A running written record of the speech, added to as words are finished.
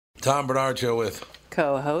Tom Bernard Show with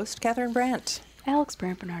co-host Catherine Brandt, Alex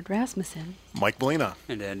Brandt Bernard Rasmussen, Mike Molina,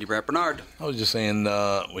 and Andy Brandt Bernard. I was just saying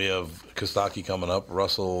we have Kostaki coming up.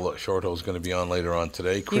 Russell Shorto is going to be on later on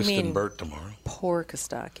today. Kristen Burt tomorrow. Poor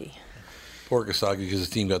Kostaki. Poor Kostaki because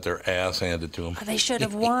his team got their ass handed to him. Oh, they should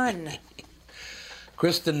have won.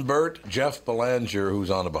 Kristen Burt, Jeff Belanger,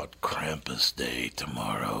 who's on about Krampus Day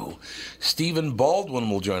tomorrow. Stephen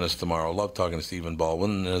Baldwin will join us tomorrow. Love talking to Stephen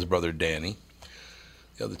Baldwin and his brother Danny.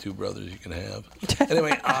 The other two brothers you can have.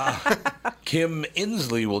 Anyway, Kim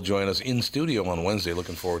Inslee will join us in studio on Wednesday.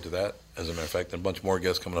 Looking forward to that, as a matter of fact. And a bunch more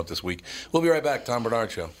guests coming up this week. We'll be right back. Tom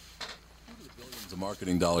Bernard Show. Billions of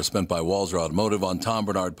marketing dollars spent by Walser Automotive on Tom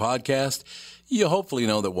Bernard Podcast. You hopefully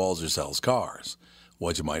know that Walser sells cars.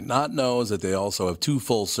 What you might not know is that they also have 2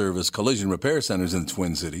 full-service collision repair centers in the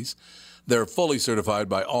Twin Cities. They're fully certified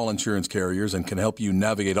by all insurance carriers and can help you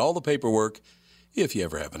navigate all the paperwork if you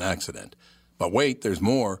ever have an accident. But wait, there's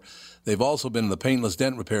more. They've also been in the paintless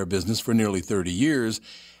dent repair business for nearly 30 years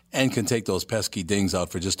and can take those pesky dings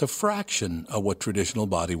out for just a fraction of what traditional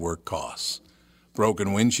bodywork costs.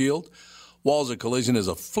 Broken windshield? Walser Collision is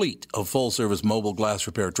a fleet of full-service mobile glass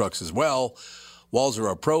repair trucks as well. Walser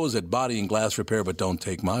are pros at body and glass repair, but don't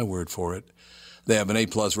take my word for it. They have an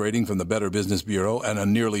A-plus rating from the Better Business Bureau and a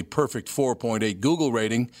nearly perfect 4.8 Google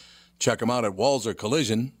rating. Check them out at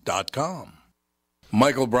walsercollision.com.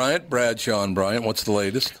 Michael Bryant, Bradshaw and Bryant, what's the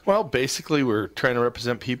latest? Well, basically, we're trying to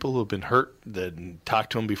represent people who have been hurt, then talk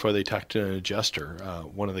to them before they talk to an adjuster.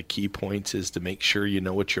 One of the key points is to make sure you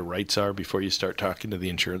know what your rights are before you start talking to the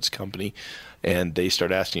insurance company, and they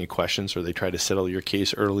start asking you questions or they try to settle your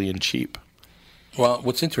case early and cheap. Well,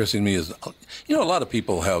 what's interesting to me is, a lot of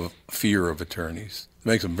people have fear of attorneys. It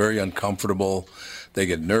makes them very uncomfortable. They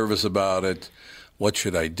get nervous about it. What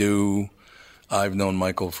should I do? I've known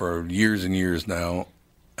Michael for years and years now,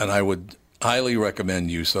 and I would highly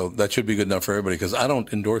recommend you. So that should be good enough for everybody, because I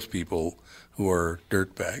don't endorse people who are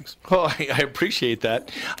dirtbags. Well, I appreciate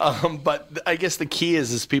that. But I guess the key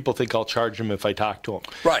is people think I'll charge them if I talk to them.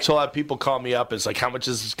 Right. So a lot of people call me up. It's like, how much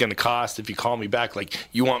is this going to cost if you call me back? Like,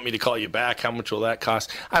 you want me to call you back? How much will that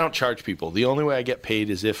cost? I don't charge people. The only way I get paid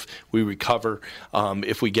is if we recover,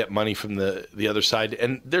 if we get money from the other side.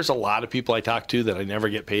 And there's a lot of people I talk to that I never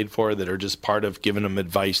get paid for that are just part of giving them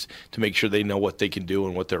advice to make sure they know what they can do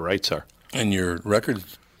and what their rights are. And your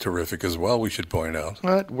record's terrific as well, we should point out.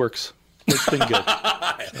 Well, it works. It's been good.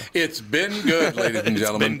 It's been good, ladies and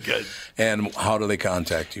gentlemen. It's been good. And how do they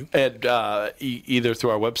contact you? And either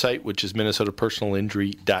through our website, which is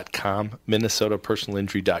minnesotapersonalinjury.com,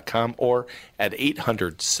 minnesotapersonalinjury.com, or at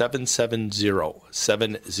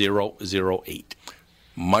 800-770-7008.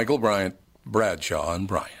 Michael Bryant, Bradshaw and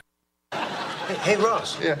Bryant. Hey,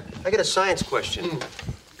 Ross. Yeah. I got a science question.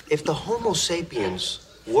 If the Homo sapiens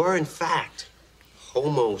were, in fact,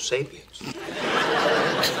 Homo sapiens,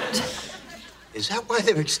 is that why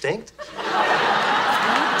they're extinct?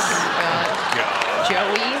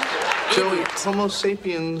 Joey, Homo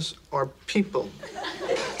sapiens are people.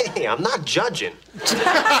 Hey, I'm not judging.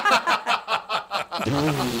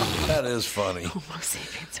 That is funny. Homo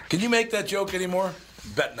sapiens are... Can you make that joke anymore?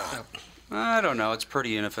 Bet not. I don't know. It's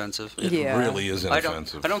pretty inoffensive. It really is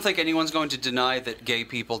inoffensive. I don't think anyone's going to deny that gay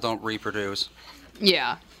people don't reproduce.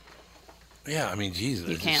 Yeah. Yeah, I mean, Jesus.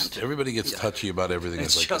 You can't. Everybody gets touchy about everything.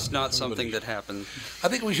 It's like, just not something that happens. I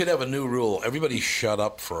think we should have a new rule. Everybody shut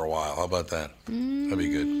up for a while. How about that? That'd be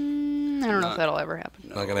good. I don't know if that'll ever happen.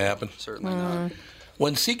 Not going to happen? Certainly not.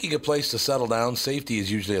 When seeking a place to settle down, safety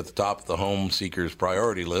is usually at the top of the home seeker's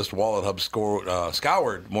priority list. Wallet Hub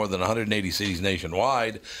scoured more than 180 cities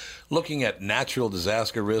nationwide, looking at natural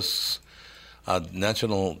disaster risks.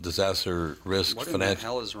 National disaster risk. What in the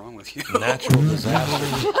hell is wrong with you? Natural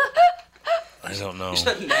disaster. I don't know. You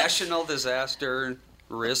said national disaster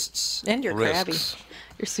risks. And you're crabby.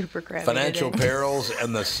 You're super crabby. Financial today. perils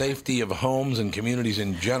and the safety of homes and communities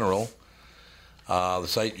in general. The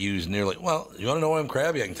site used nearly... Well, you want to know why I'm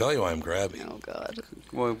crabby? I can tell you why I'm crabby. Oh, God.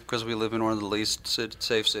 Well, because we live in one of the least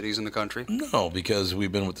safe cities in the country? No, because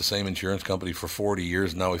we've been with the same insurance company for 40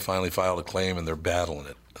 years, and now we finally filed a claim, and they're battling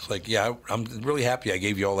it. It's like, yeah, I'm really happy I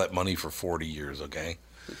gave you all that money for 40 years, okay?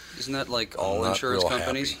 Isn't that like all insurance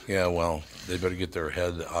companies? Happy. Yeah, well, they better get their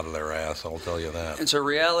head out of their ass, I'll tell you that. It's a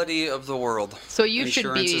reality of the world. So you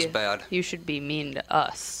Insurance is bad. You should be mean to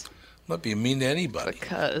us. I'm not being mean to anybody.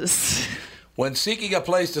 Because... When seeking a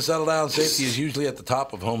place to settle down, safety is usually at the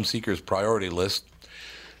top of home seekers' priority list.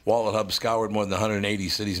 Wallet Hub scoured more than 180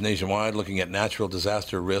 cities nationwide, looking at natural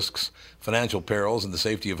disaster risks, financial perils, and the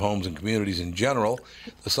safety of homes and communities in general.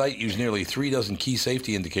 The site used nearly 36 key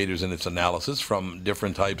safety indicators in its analysis, from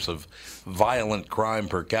different types of violent crime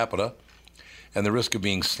per capita, and the risk of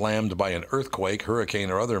being slammed by an earthquake, hurricane,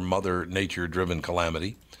 or other Mother Nature-driven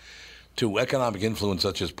calamity, to economic influence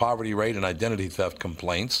such as poverty rate and identity theft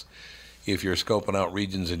complaints. If you're scoping out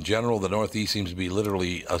regions in general, the Northeast seems to be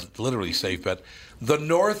literally safe bet. The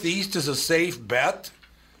Northeast is a safe bet?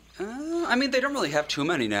 I mean, they don't really have too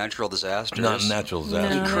many natural disasters. Not natural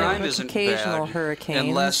disasters. No. Crime but isn't occasional bad hurricanes.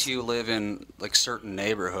 unless you live in like certain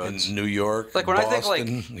neighborhoods. In New York, Like, when I think,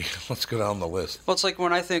 Boston. Let's go down the list. Well, it's like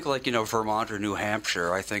when I think like Vermont or New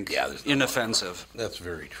Hampshire, I think there's no inoffensive. That's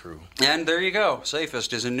very true. And there you go.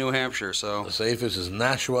 Safest is in New Hampshire. So The safest is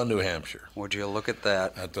Nashua, New Hampshire. would you look at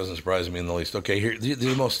that? That doesn't surprise me in the least. Okay, here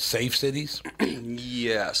the most safe cities.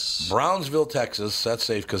 Yes. Brownsville, Texas. That's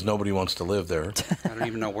safe because nobody wants to live there. I don't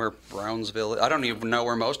even know where Brownsville is. I don't even know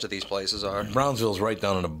where most of these places are. Brownsville's right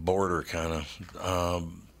down on the border, kind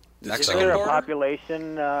of. Is Mexico there a border?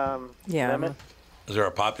 population Yeah. limit? Is there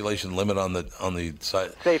a population limit on the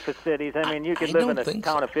site? Safest cities. I mean, you could I live don't in a think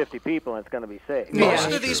town so. of 50 people and it's going to be safe. Yeah. Most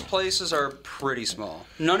That's of these true. places are pretty small.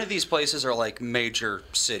 None of these places are like major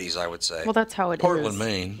cities, I would say. Well, that's how it is. Portland,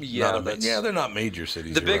 Maine. Yeah, Not a that's- they're not major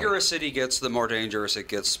cities. The you're bigger right. a city gets, the more dangerous it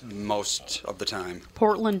gets most of the time.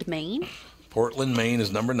 Portland, Maine. Portland, Maine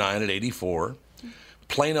is number 9 at 84.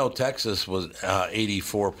 Plano, Texas was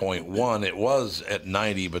 84.1. It was at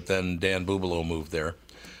 90, but then Dan Bubalo moved there.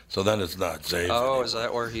 So then it's not safe. Oh, anymore. is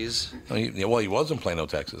that where he's? Well, he was in Plano,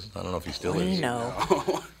 Texas. I don't know if he still We is. know.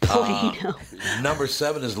 Plano. Number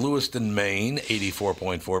 7 is Lewiston, Maine,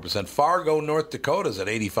 84.4%. Fargo, North Dakota is at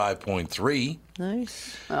 85.3.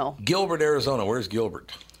 Nice. Well, Gilbert, Arizona. Where's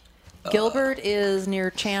Gilbert? Gilbert is near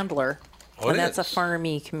Chandler. Oh, and it that's a is?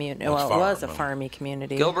 farmy community. That's Well, it was a farm. farmy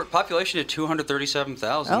community. Gilbert population of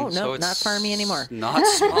 237,000. Oh, no, so it's not farmy anymore. Not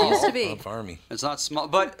small. Used to be. Not farmy. It's not small,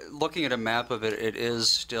 but looking at a map of it, it is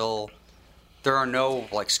still. There are no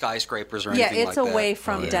like skyscrapers or Yeah, anything it's like that. away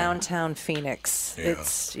from Oh, yeah. downtown Phoenix. Yeah.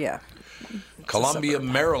 It's, yeah. Columbia,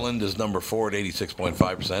 Maryland is number 4 at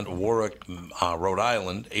 86.5%. Warwick, Rhode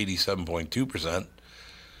Island, 87.2%.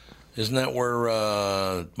 Isn't that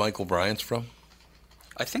where Michael Bryant's from?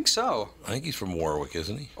 I think so, I think he's from Warwick,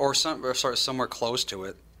 isn't he? or somewhere close to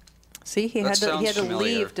it. See, he That had to sounds familiar.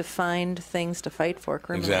 leave to find things to fight for.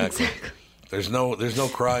 Criminals. Exactly. There's no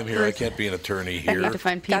crime here. I can't be an attorney you here. have to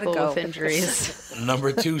find Gotta people go. with injuries.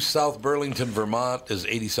 Number 2, South Burlington, Vermont is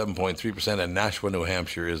 87.3%, and Nashua, New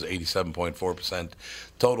Hampshire is 87.4%.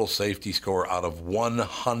 Total safety score out of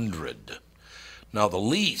 100. Now, the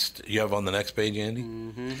least you have on the next page, Andy?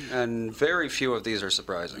 And very few of these are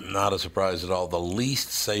surprising. Not a surprise at all. The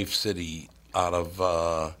least safe city out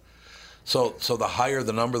of. So the higher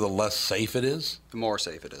the number, the less safe it is? The more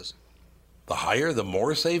safe it is. The higher, the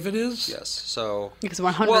more safe it is? Yes. So Because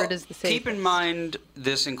 100 well, is the safe. keep in mind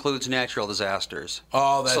this includes natural disasters.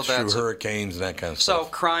 Oh, that's So true. that's- Hurricanes and that kind of So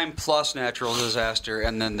stuff. crime plus natural disaster,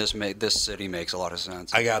 and then this city makes a lot of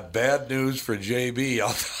sense. I got bad news for JB, I'll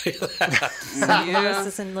tell you that. This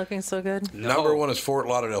isn't looking so good. Number 1 is Fort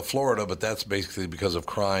Lauderdale, Florida, but that's basically because of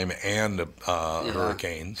crime and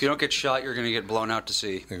hurricanes. If you don't get shot, you're going to get blown out to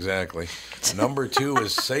sea. Exactly. Number 2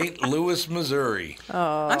 is St. Louis, Missouri.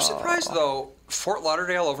 I'm surprised though, Fort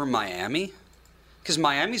Lauderdale over Miami, because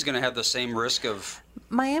Miami's going to have the same risk of.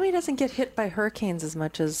 Miami doesn't get hit by hurricanes as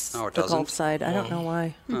much as Oh, it the doesn't? Gulf side. I don't know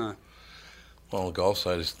why. Well, the Gulf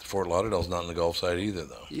side is Fort Lauderdale's not in the Gulf side either,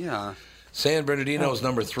 though. Yeah. San Bernardino is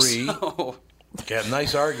number 3. Oh, Got a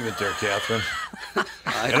nice argument there, Catherine.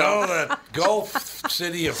 I You know, that Gulf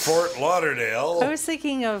city of Fort I Lauderdale. was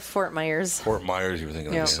thinking of Fort Myers. Fort Myers, you were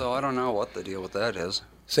thinking Yeah. of. Yeah. So I don't know what the deal with that is.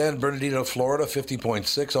 San Bernardino, Florida,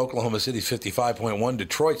 50.6. Oklahoma City, 55.1.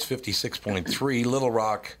 Detroit's 56.3. Little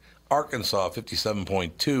Rock, Arkansas,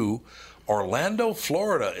 57.2. Orlando,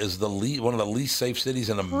 Florida is one of the least safe cities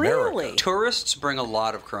in America. Really? Tourists bring a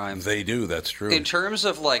lot of crime. They do, that's true. In terms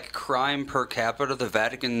of like crime per capita, the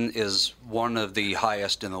Vatican is one of the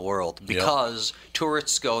highest in the world because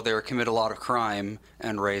tourists go there, commit a lot of crime,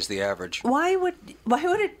 and raise the average. Why would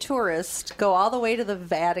a tourist go all the way to the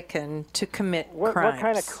Vatican to commit What crimes?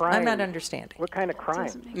 kind of crime? I'm not understanding. What kind of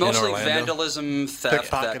crime? Mostly Orlando? vandalism, theft,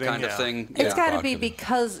 that Pickpocketing, kind of yeah. thing. It's got to be Pickpocketing.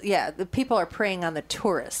 because the people are preying on the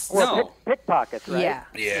tourists. No. Pickpockets, right? Yeah.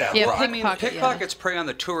 Yeah. Yeah, right. I mean, pickpocket, yeah. pickpockets prey on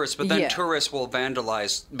the tourists, but then Yeah. tourists will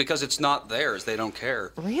vandalize because it's not theirs. They don't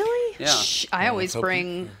care. Really? Yeah. Shh, I always hope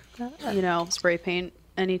bring, spray paint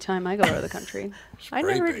anytime I go out of the country. I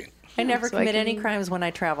Spray never, paint. I never So I commit can- any crimes when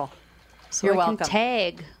I travel. So You're I can welcome.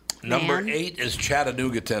 tag. Number man. 8 is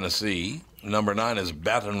Chattanooga, Tennessee. Number 9 is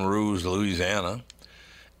Baton Rouge, Louisiana.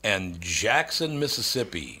 And Jackson,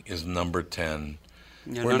 Mississippi is number 10.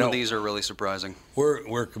 Yeah, none of these are really surprising.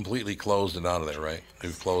 We're completely closed and out of there, right?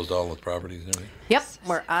 We've closed all the properties and everything. Yep,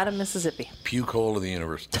 we're out of Mississippi. Puke hole of the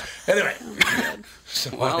universe. Anyway,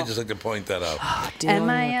 so I just like to point that out.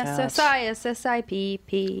 MISSISSIPPI.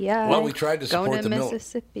 Well, we tried to support Going to the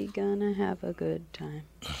Mississippi, gonna have a good time.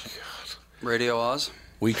 Radio Oz?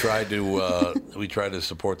 We tried to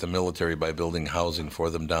support the military by building housing for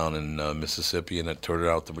them down in Mississippi, and it turned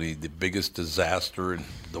out to be the biggest disaster in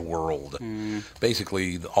the world.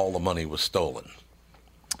 Basically, all the money was stolen.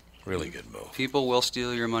 Really good move. People will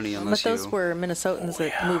steal your money unless But those were Minnesotans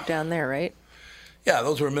that moved down there, right? Yeah,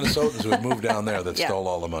 those were Minnesotans who had moved down there that stole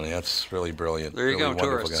all the money. That's really brilliant. There you really go,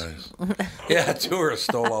 wonderful tourists. Guys. Yeah, tourists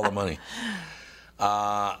stole all the money.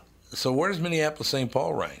 So where does Minneapolis-St.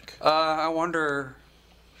 Paul rank? I wonder.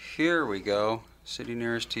 Here we go. City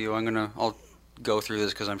nearest to you. I'll go through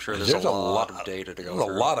this because I'm sure there's a lot of data to go There's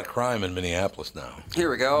through. a lot of crime in Minneapolis now.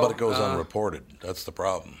 Here we go. But it goes unreported. That's the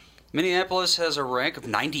problem. Minneapolis has a rank of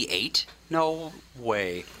 98? No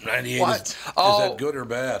way. 98 What? is that good or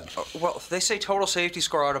bad? Well, they say total safety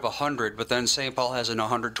score out of 100, but then St. Paul has an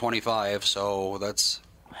 125, so that's...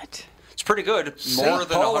 What? It's pretty good. St.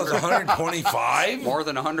 Paul is 125? More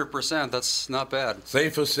than 100%. That's not bad.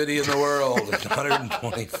 Safest city in the world is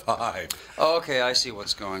 125. Okay, I see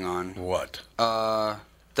what's going on. What?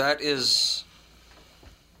 That is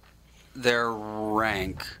their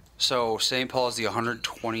rank. So St. Paul is the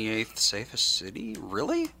 128th safest city?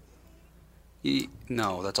 Really?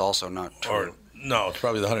 No, that's also not true. No, it's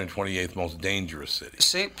probably the 128th most dangerous city.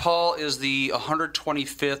 St. Paul is the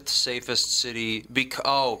 125th safest city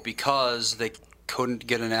because they couldn't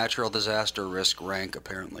get a natural disaster risk rank,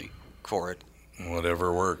 apparently, for it.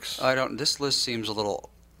 Whatever works. This list seems a little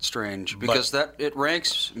strange because it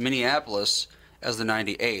ranks Minneapolis as the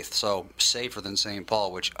 98th, so safer than St.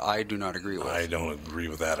 Paul, which I do not agree with. I don't agree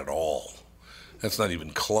with that at all. That's not even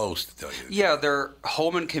close, to tell you. Yeah, their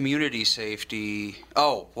home and community safety.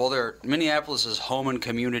 Their Minneapolis's home and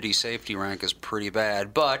community safety rank is pretty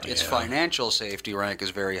bad, but its financial safety rank is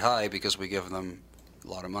very high because we give them a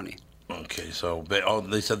lot of money. Okay, so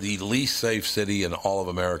they said the least safe city in all of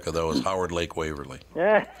America, though, is Howard Lake Waverly.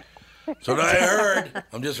 Yeah. So I heard.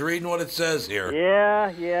 I'm just reading what it says here.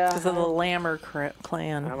 Yeah. Because of the Lammer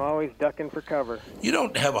clan. I'm always ducking for cover. You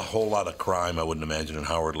don't have a whole lot of crime, I wouldn't imagine, in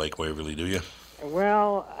Howard Lake Waverly, do you?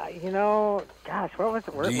 Well, gosh, what was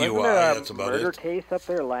it? Wasn't DUI, there that's a about murder it. case up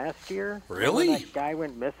there last year? Really? When that guy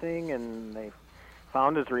went missing and they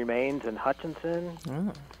found his remains in Hutchinson.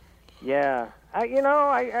 Oh. Yeah.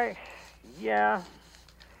 Yeah.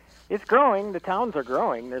 It's growing. The towns are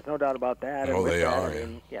growing. There's no doubt about that. Oh, And with they that, are, I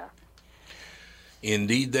mean, yeah.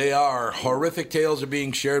 Indeed, they are. Horrific tales are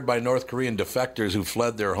being shared by North Korean defectors who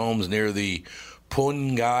fled their homes near the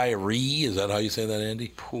Punggye-ri. Is that how you say that, Andy?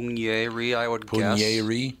 Punggye-ri, I would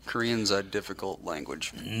Punggye-ri. guess. Korean's a difficult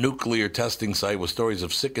language. Nuclear testing site with stories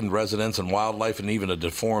of sickened residents and wildlife and even a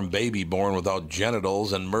deformed baby born without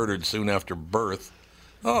genitals and murdered soon after birth.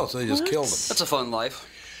 Oh, so they just killed them. That's a fun life.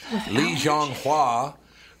 Li Zhonghua,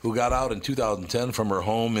 who got out in 2010 from her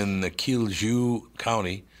home in the Kilju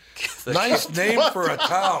County. Nice name for a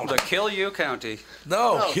town. The Kilju County.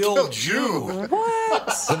 No, Kilju.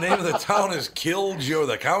 What? The name of the town is Kilju.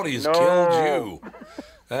 The county is Kilju.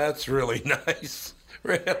 That's really nice.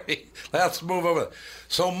 Really. Let's move over.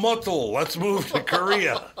 So, Mutl, let's move to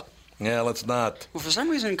Korea. Yeah, let's not. Well, for some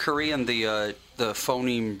reason, in Korean, the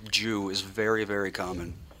phoneme Jew is very, very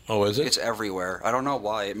common. Oh, is it? It's everywhere. I don't know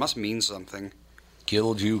why. It must mean something.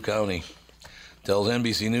 Kilju County tells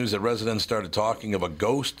NBC News that residents started talking of a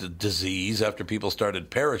ghost disease after people started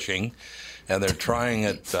perishing, and they're tying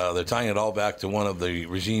it all back to one of the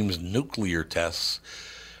regime's nuclear tests.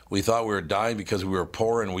 We thought we were dying because we were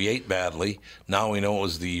poor and we ate badly. Now we know it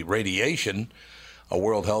was the radiation. A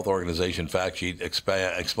World Health Organization fact sheet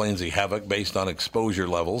explains the havoc based on exposure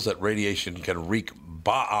levels that radiation can wreak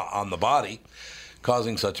on the body,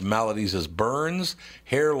 causing such maladies as burns,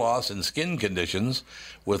 hair loss, and skin conditions,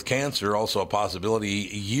 with cancer also a possibility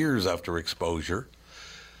years after exposure.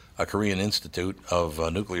 A Korean Institute of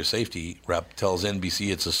Nuclear Safety rep tells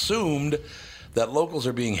NBC it's assumed that locals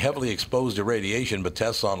are being heavily exposed to radiation, but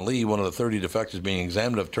tests on Lee, one of the 30 defectors being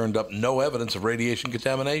examined, have turned up no evidence of radiation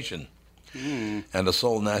contamination. And a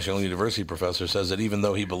Seoul National University professor says that even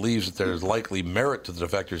though he believes that there is likely merit to the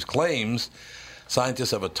defectors' claims,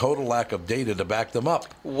 scientists have a total lack of data to back them up.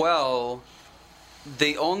 Well,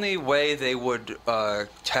 the only way they would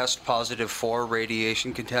test positive for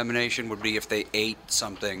radiation contamination would be if they ate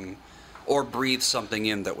something or breathed something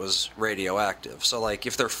in that was radioactive. So, like,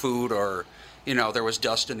 if their food or, there was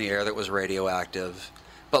dust in the air that was radioactive,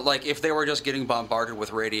 But like, if they were just getting bombarded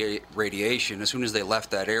with radiation, as soon as they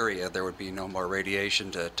left that area, there would be no more radiation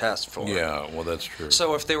to test for. Yeah, well, that's true.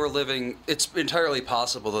 So if they were living, it's entirely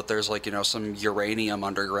possible that there's like, some uranium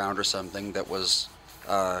underground or something that was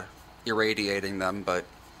irradiating them, but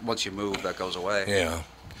once you move, that goes away. Yeah.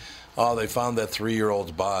 Oh, they found that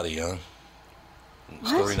 3-year-old's body, huh?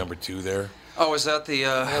 Story number 2 there. Oh, is that the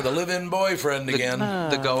the live-in boyfriend again?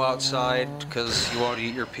 The go outside because you won't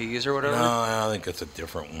eat your peas or whatever? No, I think it's a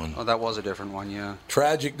different one. Oh, that was a different one, yeah.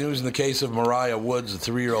 Tragic news in the case of Mariah Woods,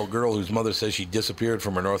 the 3-year-old girl whose mother says she disappeared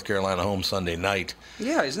from her North Carolina home Sunday night.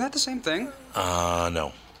 Yeah, isn't that the same thing?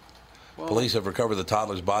 No. Well, Police have recovered the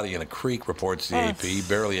toddler's body in a creek, reports the AP,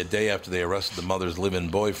 barely a day after they arrested the mother's live-in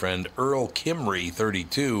boyfriend. Earl Kimry,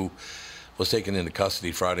 32, was taken into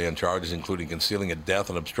custody Friday on charges including concealing a death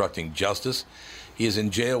and obstructing justice. He is in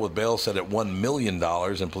jail with bail set at $1 million,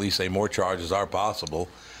 and police say more charges are possible.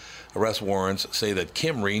 Arrest warrants say that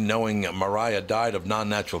Kimry, knowing Mariah died of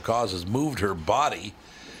non-natural causes, moved her body.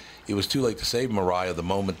 It was too late to save Mariah the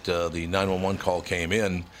moment the 911 call came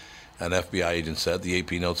in, an FBI agent said. The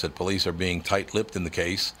AP notes that police are being tight-lipped in the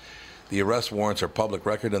case. The arrest warrants are public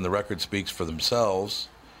record, and the record speaks for themselves.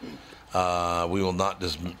 We will not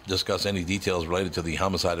discuss any details related to the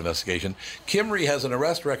homicide investigation. Kimry has an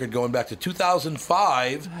arrest record going back to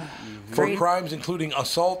 2005 for crimes including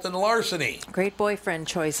assault and larceny. Great boyfriend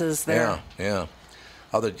choices there. Yeah.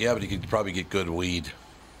 But you could probably get good weed.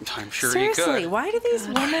 I'm sure Seriously, you could. why do these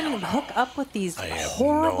women hook up with these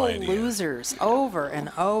horrible losers over and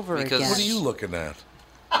over again? What are you looking at?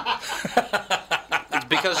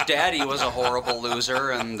 Because Daddy was a horrible loser,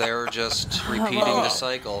 and they're just repeating the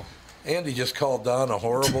cycle. Andy just called Don a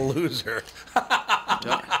horrible loser.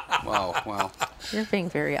 Wow. You're being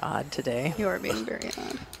very odd today. You are being very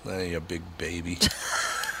odd. Hey, you big baby.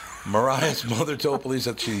 Mariah's mother told police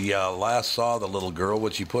that she last saw the little girl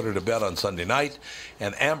when she put her to bed on Sunday night.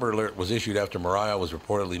 An Amber Alert was issued after Mariah was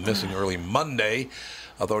reportedly missing early Monday.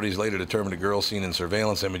 Authorities later determined a girl seen in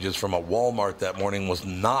surveillance images from a Walmart that morning was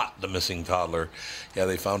not the missing toddler. Yeah,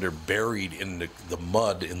 they found her buried in the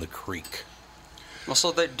mud in the creek. Well,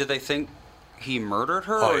 so did they think he murdered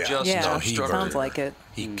her Oh, or yeah. just Yeah, he struck sounds her? like it.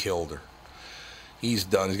 He killed her. He's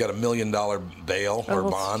done. He's got $1 million bail or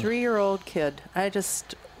bond. 3-year-old kid.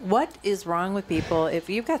 What is wrong with people? If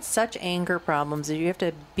you've got such anger problems that you have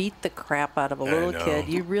to beat the crap out of a little know. kid,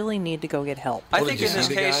 you really need to go get help. I Well, think did in you this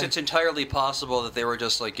see the case, guy? it's entirely possible that they were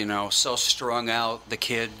just like, so strung out, the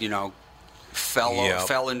kid,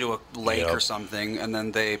 fell into a lake or something, and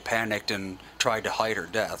then they panicked and tried to hide her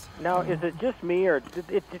death. Now, is it just me, or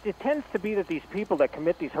it tends to be that these people that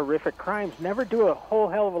commit these horrific crimes never do a whole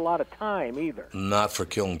hell of a lot of time either? Not for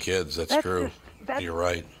killing kids. That's true. You're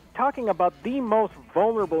right. Talking about the most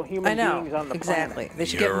vulnerable human beings on the exactly. planet. They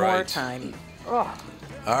should You're get more right. time. Oh,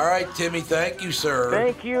 All right, Timmy. Thank you, sir.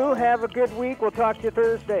 thank you. Have a good week. We'll talk to you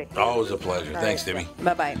Thursday. Always a pleasure. Thanks, Timmy.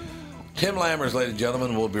 Bye-bye. Tim Lammers, ladies and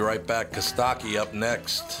gentlemen. We'll be right back. Kostaki up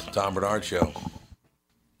next. Tom Bernard Show.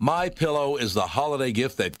 My Pillow is the holiday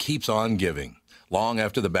gift that keeps on giving. Long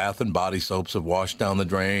after the bath and body soaps have washed down the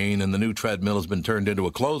drain and the new treadmill has been turned into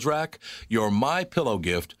a clothes rack, your My Pillow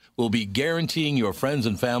gift will be guaranteeing your friends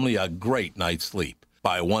and family a great night's sleep.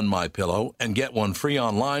 Buy one My Pillow and get one free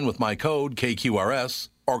online with my code KQRS,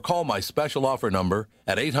 or call my special offer number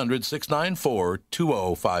at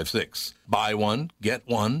 800-694-2056. Buy one, get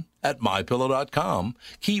one at MyPillow.com,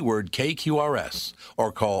 keyword KQRS,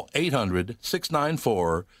 or call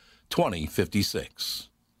 800-694-2056.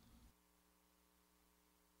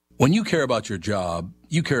 When you care about your job,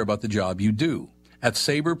 you care about the job you do. At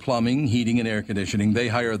Sabre Plumbing, Heating, and Air Conditioning, they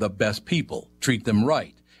hire the best people, treat them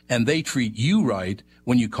right, and they treat you right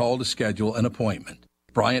when you call to schedule an appointment.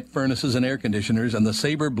 Bryant Furnaces and Air Conditioners and the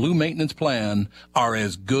Sabre Blue Maintenance Plan are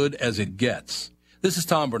as good as it gets. This is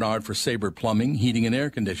Tom Bernard for Sabre Plumbing, Heating, and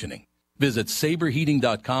Air Conditioning. Visit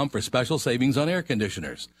saberheating.com for special savings on air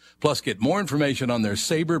conditioners. Plus, get more information on their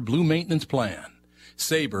Sabre Blue Maintenance Plan.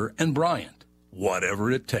 Sabre and Bryant,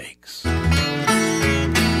 whatever it takes. I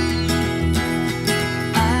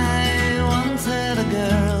once had a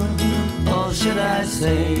girl, or should I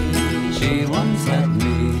say, she once had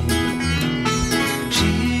me.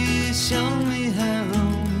 She's shown me her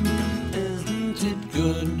room, isn't it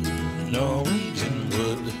good? Norwegian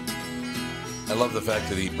wood. I love the fact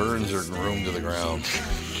that he burns her room to the ground.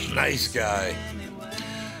 Nice guy.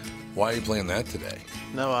 Why are you playing that today?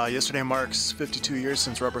 No, yesterday marks 52 years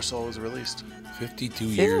since Rubber Soul was released. 52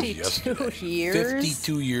 years 52 yesterday. years?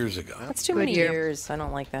 52 years ago. That's too Good many year. years. I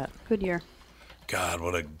don't like that. Good year. God,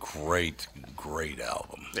 what a great, great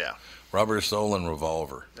album. Yeah. Rubber Soul and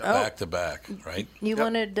Revolver. Back to back, right? You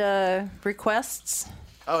wanted requests?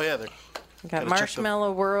 Oh, yeah. They're, We got Gotta check the-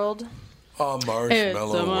 Marshmallow World. Oh, It's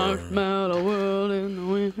Marshmallow a World. marshmallow world in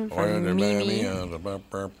the winter. Or under Mimi. Mammy,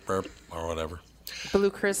 or whatever. Blue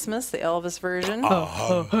Christmas, the Elvis version.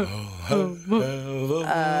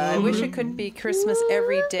 I wish it could be Christmas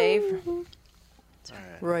every day.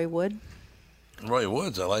 Roy Wood. Roy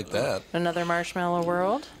Woods, I like that. Another Marshmallow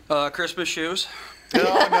World. Christmas shoes. no.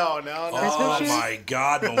 Oh my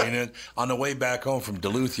God, Melina! On the way back home from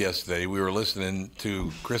Duluth yesterday, we were listening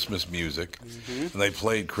to Christmas music, and they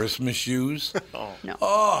played Christmas Shoes. No.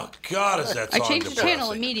 Oh God, is that I song changed the channel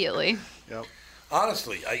depressing. immediately. Yep.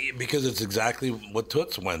 Honestly, because it's exactly what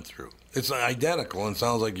Toots went through. It's identical, and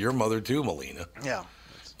sounds like your mother too, Melina. Yeah.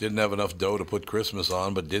 Didn't have enough dough to put Christmas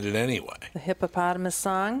on, but did it anyway. The Hippopotamus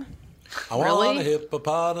song. I want a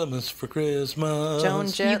hippopotamus for Christmas. Joan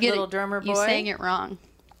You Jett, get Little it. Drummer Boy. You sang it wrong.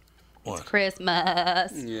 What?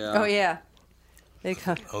 Christmas. Yeah. Oh, yeah. They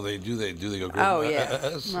go. Oh, they do. They go Christmas. Oh,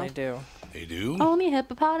 yeah. They do. They do. Only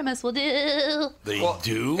hippopotamus will do. They Well,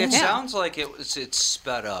 do. It sounds like it's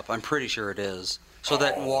sped up. I'm pretty sure it is. So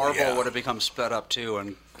that warble yeah. would have become sped up too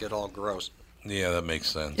and get all gross. Yeah, that makes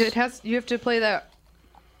sense. It has. You have to play that.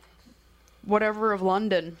 Whatever of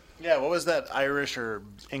London. Yeah, what was that Irish or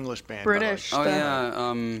English band? British. Oh the,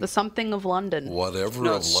 yeah. The something of London. Whatever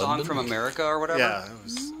No, of Song London. from America or whatever. Yeah. It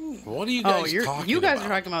was, What are you guys Oh, talking you guys about? are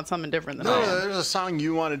talking about something different than no, I am. there's a song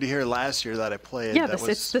you wanted to hear last year that I played. Yeah, that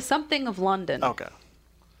it's the something of London. Okay.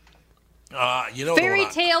 You know Fairy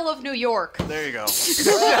what? Tale of New York. There you go.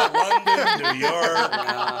 London, New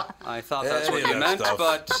York. I thought that's Any what of you that meant, stuff.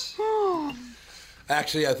 but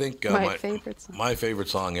Actually, I think My favorite song. my favorite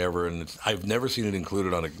song ever, and I've never seen it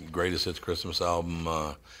included on a Greatest Hits Christmas album.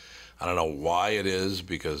 I don't know why it is,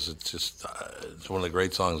 because it's just it's one of the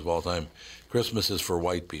great songs of all time. Christmas is for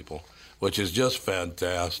White People, which is just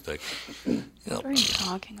fantastic. You know, What are you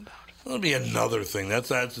talking about? that'll be another thing.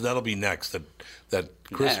 That'll be next. That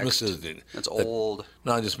Christmas Next. is That's old.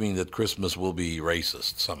 No, I just mean that Christmas will be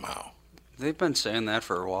racist somehow. They've been saying that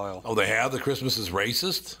for a while. Oh, they have? That Christmas is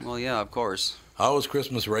racist? Well, yeah, of course, How is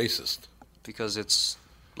Christmas racist? because it's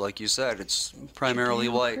like you said, it's primarily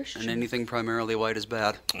white, Judeo-Christian. and anything primarily white is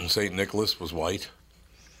bad. St. Nicholas was white?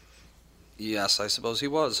 Yes, I suppose he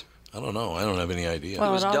was. I don't know. I don't have any idea.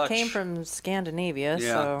 Well, was it all Dutch. came from Scandinavia,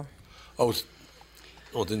 Yeah. so.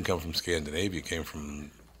 Well, it didn't come from Scandinavia. It came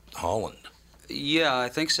from Holland. Yeah, I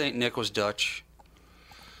think Saint Nick was Dutch.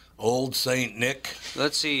 Old St. Nick.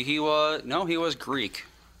 Let's see, he was Greek.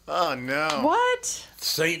 Oh, no. What?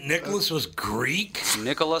 St. Nicholas was Greek?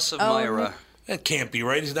 Nicholas of Oh, Myra. That can't be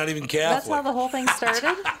right. He's not even That's how Catholic. the whole thing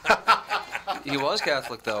started? He was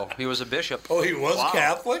Catholic, though. He was a bishop. Oh, he was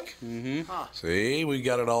Catholic? Mm-hmm. See, we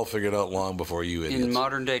got it all figured out long before you idiots. In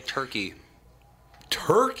modern-day Turkey.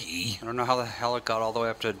 Turkey? I don't know how the hell it got all the way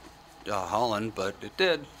up to Holland, but it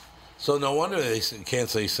did. So no wonder they can't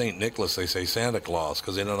say St. Nicholas. They say Santa Claus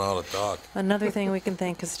because they don't know how to talk. Another thing we can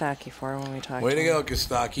thank Kostaki for when we talk Way to to him. go,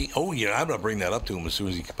 Kostaki. Oh, yeah, I'm going to bring that up to him as soon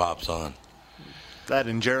as he pops on. That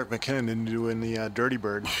and Jarek McKinnon doing the Dirty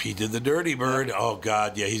Bird. He did the Dirty Bird. Oh,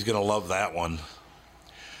 God, yeah, he's going to love that one.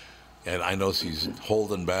 And I know he's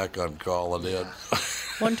holding back on calling in.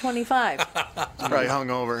 125. Probably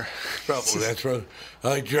hungover. Probably, that's right.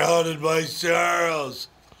 I drowned in my sorrows.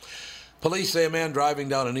 Police say a man driving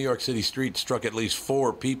down a New York City street struck at least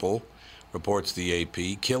 4 people, reports the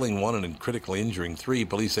AP, killing 1 and critically injuring 3.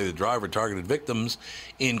 Police say the driver targeted victims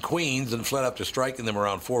in Queens and fled after striking them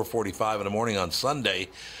around 4:45 in the morning on Sunday.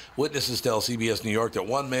 Witnesses tell CBS New York that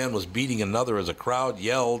one man was beating another as a crowd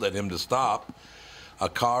yelled at him to stop. A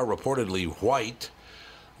car, reportedly white,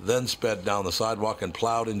 then sped down the sidewalk and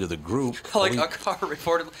plowed into the group. Like a car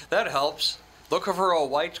reported. That helps. Look for a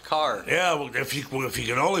white car. Yeah, well, if you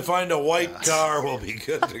can only find a white car, we'll be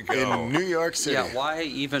good to go. In New York City. Yeah, why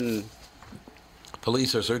even?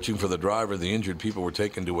 Police are searching for the driver. The injured people were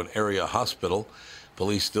taken to an area hospital.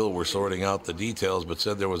 Police still were sorting out the details, but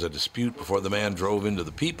said there was a dispute before the man drove into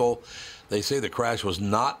the people. They say the crash was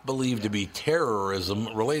not believed to be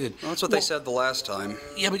terrorism related. Well, that's what they said the last time.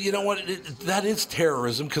 Yeah, but you know what? That is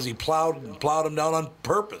terrorism because he plowed him down on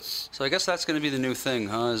purpose. So I guess that's going to be the new thing,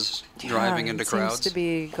 huh? Is driving into it crowds. seems to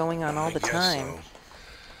be going on all the I guess time. so.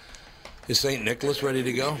 Is St. Nicholas ready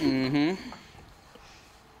to go? Mm-hmm.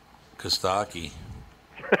 Kostaki.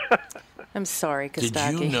 I'm sorry, Did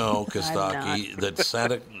Kostaki. you know, I'm Kostaki,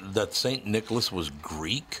 not. that St. Nicholas was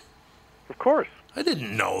Greek? Of course. I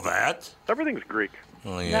didn't know that. Everything's Greek.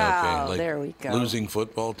 Oh, yeah, okay. there we go. Losing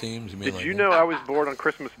football teams? You mean Did you know I was born on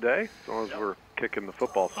Christmas Day? As long as we're kicking the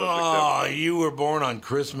football subject. Oh, you were born on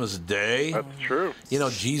Christmas Day? That's true. You know,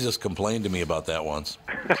 Jesus complained to me about that once.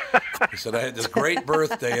 He said, I had this great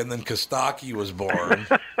birthday, and then Kostaki was born.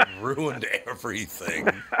 Ruined everything.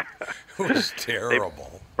 It was terrible.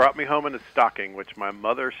 They brought me home in a stocking, which my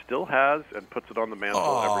mother still has and puts it on the mantle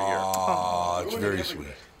every year. Oh, it's very sweet.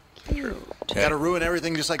 True. Got to ruin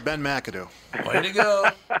everything just like Ben McAdoo. Way to go.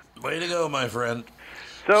 Way to go, my friend.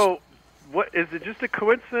 So, what is it just a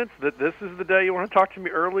coincidence that this is the day you want to talk to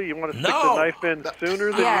me early? You want to stick the knife in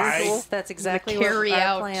sooner than usual? Yes, that's exactly what Carry our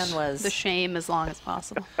out plan was. the shame as long as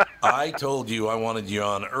possible. I told you I wanted you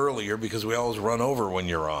on earlier because we always run over when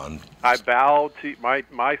you're on. I bow to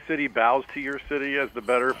my city bows to your city as the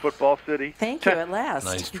better football city. Thank you, at last.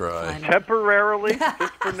 Nice try. Temporarily,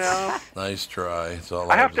 just for now. Nice try. That's all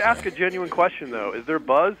I have to ask a genuine question, though. Is there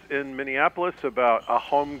buzz in Minneapolis about a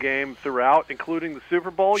home game throughout, including the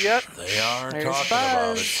Super Bowl yet? They are There's talking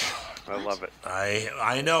buzz. about it. I love it.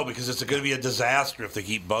 I know, because it's going to be a disaster if they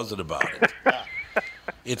keep buzzing about it.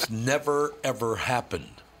 It's never, ever happened.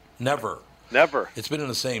 Never. Never. It's been in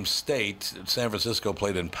the same state. San Francisco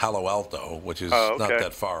played in Palo Alto, which is Oh, not okay.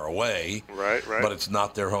 that far away. Right. But it's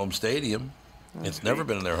not their home stadium. It's never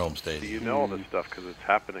been in their home Do stadium. you know all this stuff because it's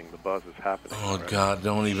happening? The buzz is happening. Oh, right? God,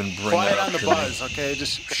 don't even bring Quiet it up on the to buzz, me. okay?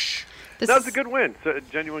 Just shh. That was a good win. So,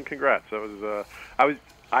 genuine congrats. That was.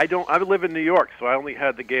 I live in New York, so I only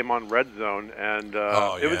had the game on Red Zone, and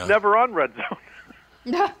it was never on Red Zone.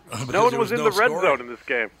 No one was in the red zone in this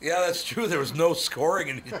game. Yeah, that's true. There was no scoring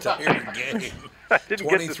in the entire game. I didn't get to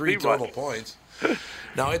 23 see total much. points.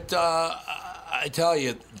 Now, I tell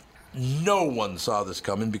you, no one saw this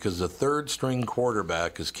coming because the third-string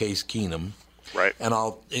quarterback is Case Keenum. Right. And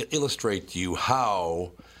I'll illustrate to you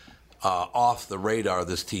how off the radar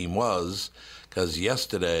this team was, because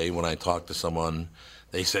yesterday when I talked to someone,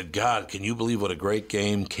 they said, God, can you believe what a great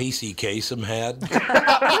game Casey Kasem had?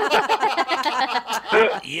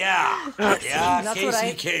 Yeah, That's Casey what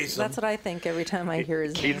I, Kasem. That's what I think every time I hear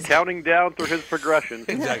his name. He's counting down through his progression.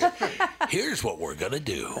 Exactly. Here's what we're going to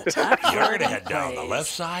do. You're going to head down the left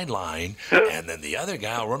sideline, and then the other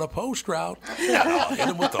guy will run a post route, and I'll hit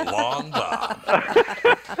him with the long bomb.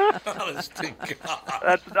 Honest to God.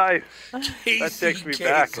 That's nice. Casey That takes me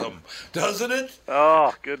back. Kasem, doesn't it?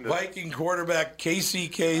 Oh, goodness. Viking quarterback Casey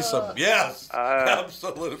Kasem. Yes,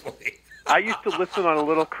 absolutely. I used to listen on a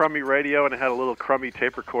little crummy radio, and it had a little crummy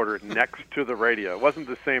tape recorder next to the radio. It wasn't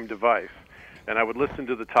the same device. And I would listen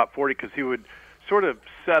to the top 40 because he would sort of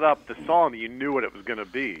set up the song that you knew what it was going to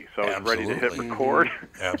be. So I was ready to hit record.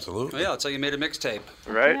 Absolutely. Yeah, that's how you made a mixtape.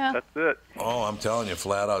 Right? Yeah. That's it. Oh, I'm telling you,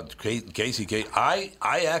 flat out, Casey. I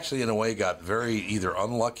actually, in a way, got very either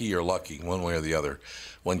unlucky or lucky, one way or the other.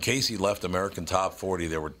 When Casey left American Top 40,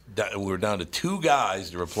 we were down to two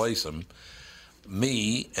guys to replace him,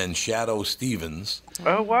 me and Shadow Stevens.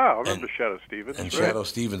 Oh, wow. I remember Shadow Stevens. And Right. Shadow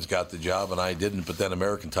Stevens got the job, and I didn't. But then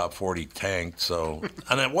American Top 40 tanked. So,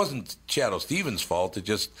 and it wasn't Shadow Stevens' fault. It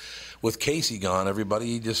just, with Casey gone,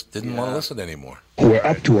 everybody just didn't want to listen anymore. We're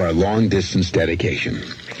up to our long-distance dedication.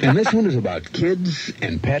 And this one is about kids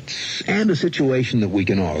and pets and a situation that we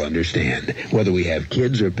can all understand, whether we have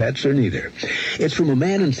kids or pets or neither. It's from a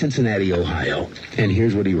man in Cincinnati, Ohio. And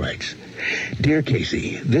here's what he writes. Dear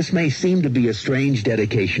Casey, this may seem to be a strange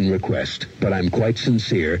dedication request, but I'm quite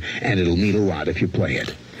sincere, and it'll mean a lot if you play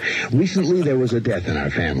it. Recently, there was a death in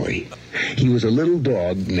our family. He was a little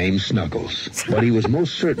dog named Snuggles, but he was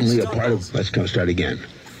most certainly a part of... Let's start again.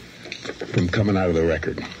 From coming out of the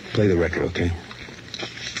record. Play the record, okay?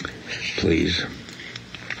 Please.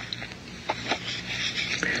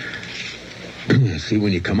 See,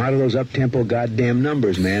 when you come out of those up-tempo goddamn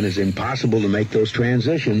numbers, man, it's impossible to make those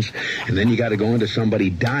transitions. And then you got to go into somebody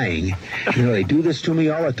dying. You know, they do this to me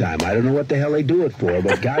all the time. I don't know what the hell they do it for,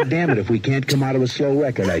 but goddamn it, if we can't come out of a slow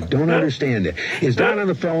record, I don't understand it. Is Don on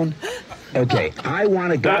the phone? Okay, I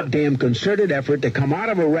want a goddamn concerted effort to come out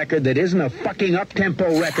of a record that isn't a fucking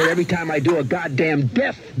up-tempo record every time I do a goddamn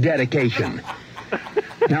death dedication.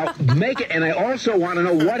 Now, make it, and I also want to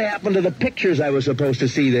know what happened to the pictures I was supposed to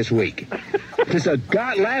see this week. This is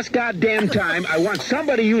last goddamn time. I want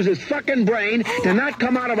somebody to use his fucking brain to not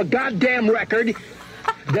come out of a goddamn record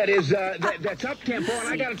that is that's up tempo, and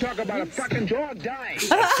I got to talk about a fucking dog dying.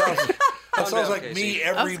 That sounds like me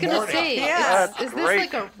every I was going to morning. say, Yes. is this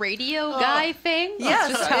like a radio guy thing?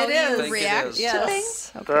 Yes, Just how it you is. react to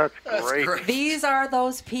Yes. things? That's great. These are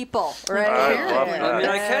those people, right I here. love that. I mean,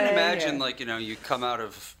 I can Right imagine, here. like, you come out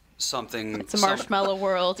of something. It's a marshmallow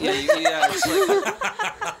world. Yeah, it's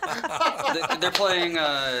like they're playing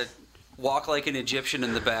Walk Like an Egyptian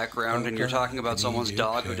in the background, and you're talking about someone's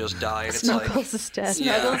dog who just died. It's Snuggles is dead.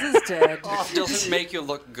 Snuggles is dead. It doesn't make you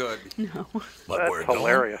look good. No. But That's we're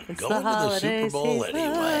hilarious. going to the Super Bowl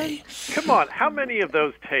anyway. Come on, how many of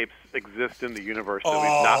those tapes exist in the universe that we've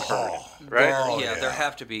not heard? Right? Yeah, there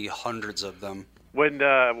have to be hundreds of them. When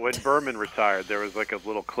Berman retired, there was like a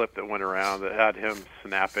little clip that went around that had him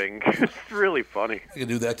snapping. It's really funny. You can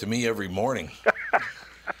do that to me every morning.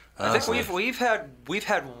 I think we've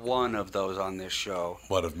had one of those on this show.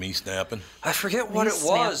 What, of me snapping? I forget what You it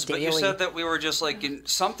was, snap but you daily. said that we were just like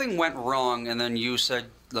something went wrong, and then you said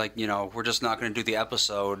like we're just not going to do the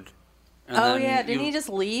episode. And Oh then yeah, didn't you- he just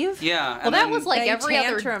leave? Yeah. Well, and that then- was like They every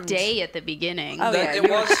other tantrumed. day at the beginning. Oh yeah, It you were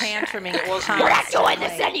was- tantruming. it was- constantly. We're not doing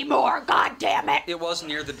this anymore. God damn it! It was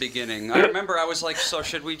near the beginning. I remember I was like, "So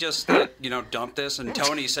should we just dump this?" And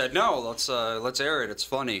Tony said, "No, let's air it. It's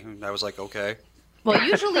funny." And I was like, "Okay." Well,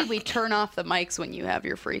 usually we turn off the mics when you have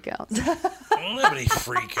your freakouts. I don't have any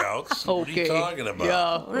freakouts. What are you talking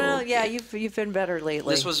about? Well, yeah, you've been better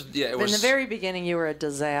lately. This was it in was the very beginning. You were a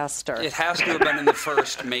disaster. It has to have been in the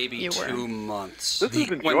first maybe You were. 2 months. This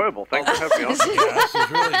is enjoyable. Thanks for having me on. Yeah, this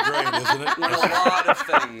is really great, isn't it? When a lot of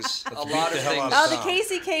things, a lot of things. Oh, the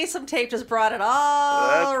Casey Kasem tape just brought it all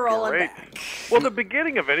That's rolling great. back. Well, the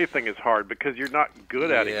beginning of anything is hard because you're not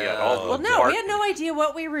good at it yet. All Well, the no, parts- we had no idea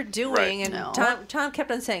what we were doing, Right. and No. Tom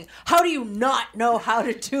kept on saying, "How do you not know how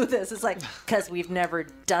to do this?" It's like, because we've never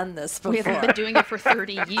done this before. We haven't been doing it for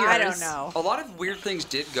 30 years. I don't know. A lot of weird things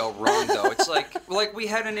did go wrong, though. It's like we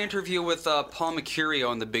had an interview with Paul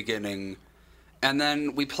Mercurio in the beginning, and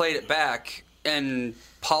then we played it back, and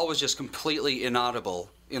Paul was just completely inaudible.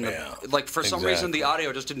 For some reason, the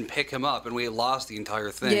audio just didn't pick him up, and we lost the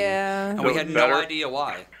entire thing. Yeah. And So we it's had no better? idea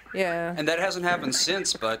why. Yeah. And that hasn't happened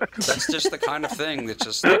since, but that's just the kind of thing that's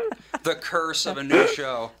just the curse of a new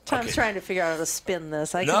show. Tom's trying to figure out how to spin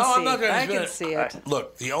this. I No, can see. I'm not going to I spin can it. see it.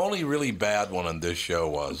 Look, the only really bad one on this show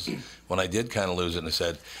was when I did kind of lose it and I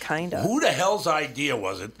said, Kinda. who the hell's idea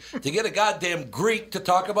was it to get a goddamn Greek to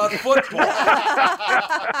talk about football?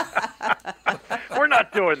 We're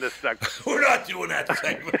not doing this segment. We're not doing that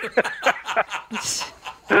segment.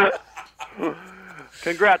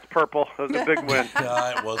 Congrats, Purple. That was a big win.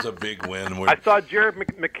 Yeah, it was a big win. I saw Jared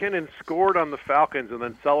McKinnon scored on the Falcons and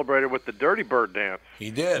then celebrated with the Dirty Bird dance. He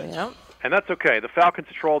did. Yep. And that's okay. The Falcons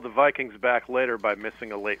trolled the Vikings back later by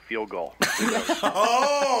missing a late field goal.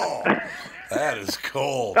 Oh, that is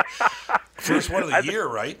cool. First one of the year,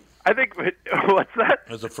 right? I think, what's that?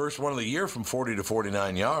 It was the first one of the year from 40 to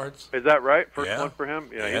 49 yards. Is that right? First Yeah. one for him?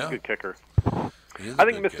 Yeah, he's Yeah. a good kicker. He is I a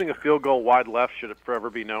think good missing a field goal wide left should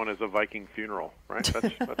forever be known as a Viking funeral, right?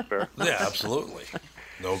 That's fair. Yeah, absolutely.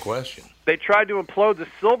 No question. They tried to implode the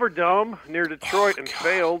Silver Dome near Detroit and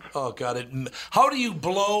failed. Oh, God. How do you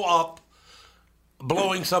blow up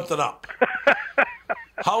blowing something up?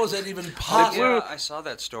 How is that even possible? Yeah, I saw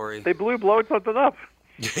that story. They blowing something up.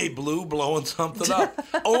 They blew blowing something up.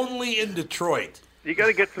 Only in Detroit. You got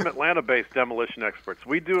to get some Atlanta-based demolition experts.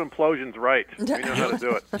 We do implosions right. We know how to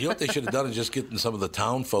do it. You know what they should have done is just getting some of the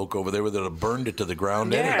town folk over there that have burned it to the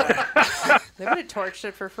ground anyway. They would have torched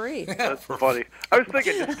it for free. That's funny. I was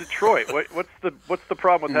thinking, it's Detroit. What's the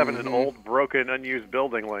problem with having an old, broken, unused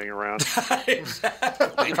building laying around?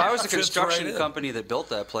 If I was the Fits construction right in. company that built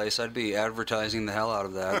that place, I'd be advertising the hell out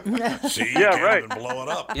of that. See, you Yeah, can't right. even blow it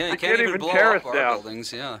up. Yeah, you You can't even blow tear up us our down.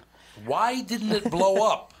 buildings. Yeah, Why didn't it blow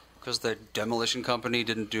up? because the demolition company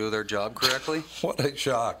didn't do their job correctly. What a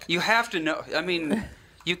shock. You have to know. I mean,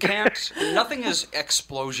 you can't. Nothing is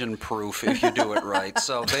explosion proof if you do it right.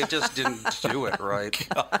 So they just didn't do it right.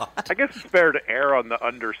 I guess it's fair to err on the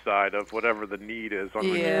underside of whatever the need is on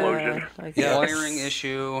an explosion. Yeah. Wiring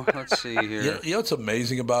issue. Let's see here. You know what's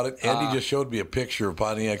amazing about it? Andy just showed me a picture of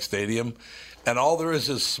Pontiac Stadium, and all there is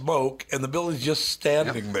smoke, and the building's just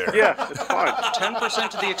standing there. Yeah, it's fine.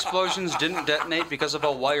 10% of the explosions didn't detonate because of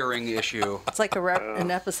a wiring issue. It's like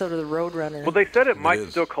an episode of The Roadrunner. Well, they said it might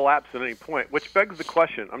is. still collapse at any point, which begs the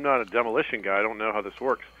question. I'm not a demolition guy. I don't know how this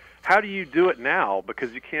works. How do you do it now?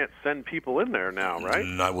 Because you can't send people in there now, right?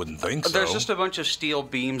 I wouldn't think so. There's just a bunch of steel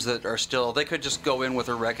beams that are still. They could just go in with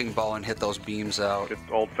a wrecking ball and hit those beams out. It's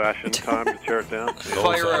old-fashioned time to tear it down.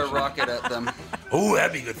 Fire a rocket at them. Oh,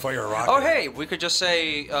 that'd be good. Fire a rocket. Oh, hey, we could just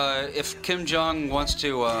say if Kim Jong wants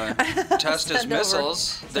to test his Send over.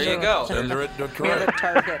 missiles, there you go. Send her at Near Detroit. the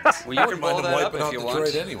target. Well, you can blow Mind them that up wiping if out you Detroit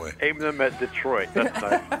want. anyway. Aim them at Detroit. That's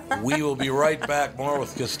nice. We will be right back. More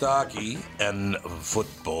with Kostaki and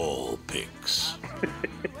football picks.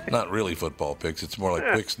 Not really football picks. It's more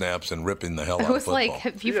like quick snaps and ripping the hell out I of was football. like,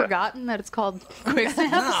 have you forgotten that it's called quick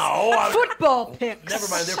snaps? No, Football picks. never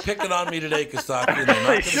mind. They're picking on me today, Kostaki. And they're not They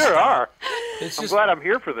gonna sure stop. are. I'm glad I'm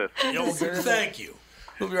here for this. Thank you.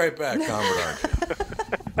 We'll be right back, Convert, aren't you?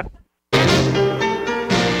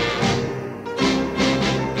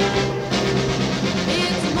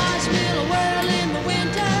 It's a marshmallow world in the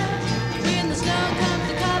winter when the snow comes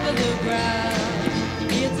to cover the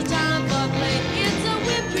ground. It's a time for play. It's a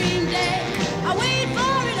whipped cream day. I wait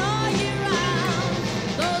for it all year round.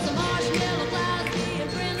 Those are marshmallow clouds being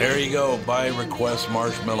friendly. There you go. By request,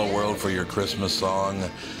 Marshmallow World for your Christmas song.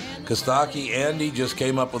 Kostaki, Andy just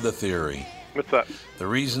came up with a theory. What's that? The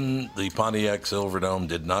reason the Pontiac Silverdome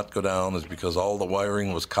did not go down is because all the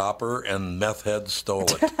wiring was copper and meth heads stole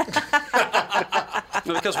it.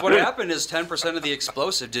 Because what happened is 10% of the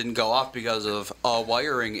explosive didn't go off because of a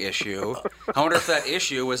wiring issue. I wonder if that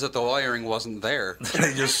issue was that the wiring wasn't there.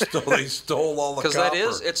 They stole all the copper.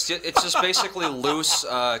 Because it's just basically loose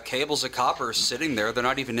cables of copper sitting there. They're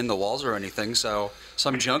not even in the walls or anything, so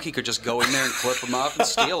some junkie could just go in there and clip them off and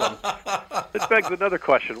steal them. This begs another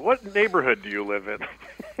question. What neighborhood do you live in?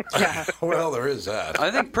 Well, there is that. I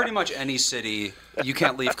think pretty much any city, you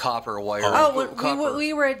can't leave copper wire.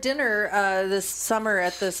 We were at dinner this summer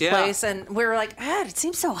at this place, and we were like, it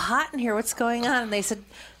seems so hot in here. What's going on? And they said,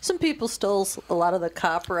 some people stole a lot of the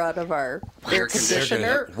copper out of our air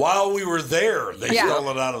conditioner. While we were there, they stole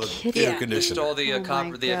it out of the air conditioner. They stole the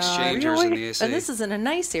copper, the exchangers, and the AC. And this is in a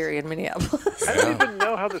nice area in Minneapolis. I don't even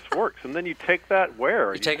know how this works. And then you take that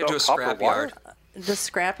where? You take it to a scrapyard. The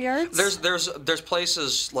scrapyards? There's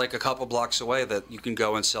places like a couple blocks away that you can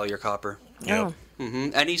go and sell your copper. Yeah.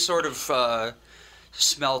 Any sort of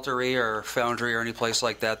smeltery or foundry or any place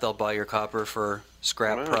like that, they'll buy your copper for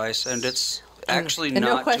scrap price, and it's actually and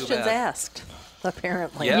not no questions too bad. asked.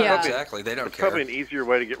 Apparently. Yeah, exactly. They don't It's care. probably an easier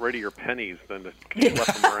way to get rid of your pennies than to keep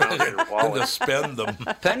them around in your wallet. To spend them.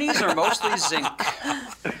 Pennies are mostly zinc.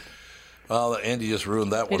 Well, Andy just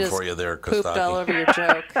ruined that one for you there, Kostaki. Pooped all over your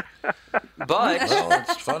joke. But well,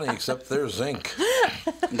 it's funny, except they're zinc.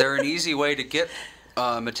 They're an easy way to get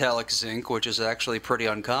metallic zinc, which is actually pretty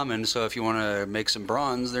uncommon. So if you want to make some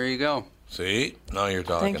bronze, there you go. See? Now you're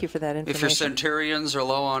talking. Thank you for that information. If your centurions are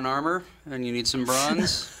low on armor and you need some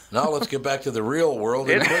bronze. Now let's get back to the real world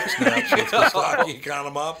and quick snaps with Kostaki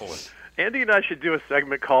Economopoulos. Andy and I should do a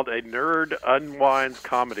segment called A Nerd Unwinds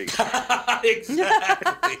Comedy.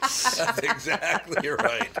 Exactly. That's exactly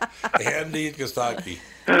right. Andy and Kostaki.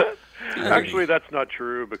 Actually, that's not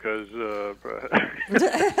true because... Oh,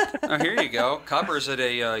 here you go. Copper's at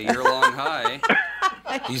a year-long high.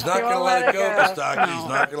 He's not going to let it go, Kostaki. He's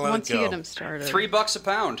not going to let it go. Once you get him started. $3 a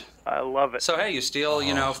pound. I love it. So, hey, you steal,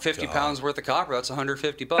 50 pounds worth of copper. That's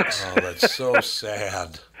 $150. Oh, that's so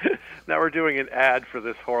sad. Now we're doing an ad for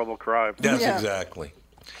this horrible crime. Yes, exactly.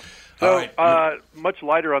 So, much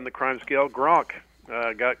lighter on the crime scale, Gronk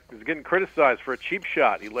is getting criticized for a cheap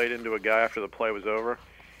shot he laid into a guy after the play was over.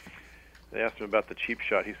 They asked him about the cheap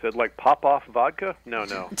shot. He said, like Pop-Off vodka? No.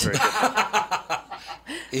 Very different.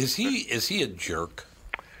 Is he a jerk?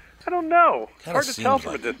 I don't know. Kinda Hard to tell seems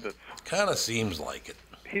from like a distance. Kind of seems like it.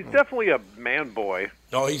 He's definitely a man boy.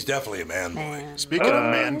 Oh, he's definitely a man boy. Speaking of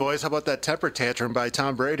man boys, how about that temper tantrum by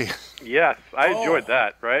Tom Brady? Yes, I enjoyed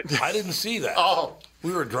that, right? I didn't see that. Oh.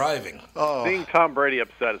 We were driving. Oh. Seeing Tom Brady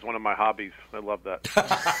upset is one of my hobbies. I love that.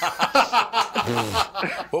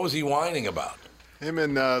 What was he whining about? Him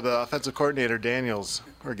and the offensive coordinator, Daniels,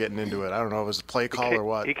 were getting into it. I don't know if it was a play call or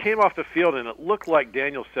what. He came off the field, and it looked like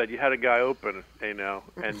Daniel said, you had a guy open, and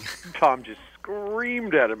Tom just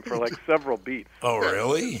screamed at him for like several beats. Oh,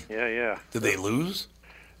 really? Yeah. Did they lose?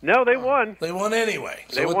 No, they won. They won anyway.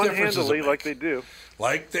 So they what won difference does it handily, make? like they do.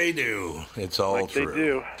 Like they do. It's all like true. They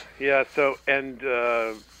do. Yeah. So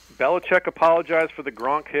Belichick apologized for the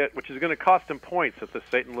Gronk hit, which is going to cost him points at the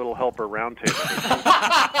Satan Little Helper roundtable.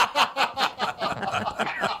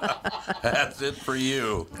 That's it for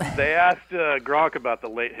you. They asked Gronk about the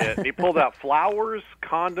late hit, and he pulled out flowers,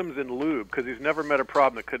 condoms, and lube because he's never met a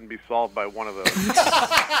problem that couldn't be solved by one of those. He's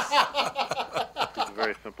a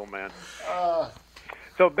very simple man.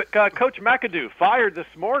 So Coach McAdoo fired this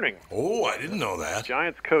morning. Oh, I didn't know that.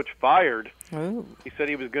 Giants coach fired. Ooh. He said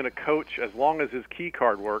he was going to coach as long as his key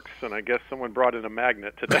card works, and I guess someone brought in a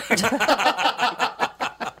magnet today.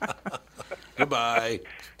 Goodbye.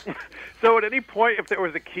 So at any point, if there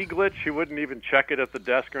was a key glitch, he wouldn't even check it at the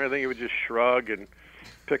desk or anything. He would just shrug and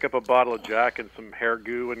pick up a bottle of Jack and some hair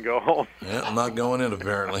goo and go home. Yeah, I'm not going in,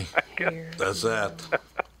 apparently. That's that.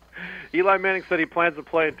 Eli Manning said he plans to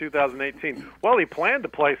play in 2018. Well, he planned to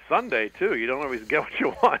play Sunday, too. You don't always get what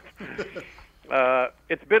you want.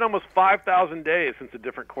 It's been almost 5,000 days since a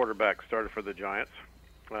different quarterback started for the Giants.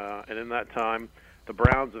 And in that time, the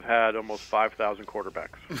Browns have had almost 5,000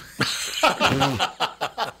 quarterbacks.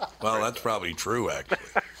 Well, that's probably true, actually.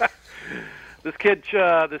 This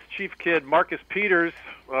chief kid, Marcus Peters,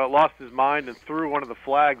 lost his mind and threw one of the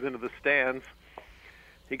flags into the stands.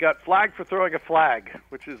 He got flagged for throwing a flag,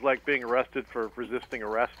 which is like being arrested for resisting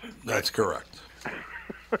arrest. That's correct.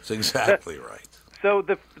 That's exactly right. So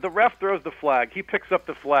the ref throws the flag. He picks up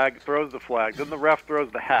the flag, throws the flag. Then the ref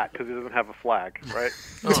throws the hat because he doesn't have a flag, right?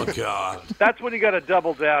 Oh, God. That's when you got to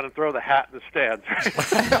double down and throw the hat in the stands.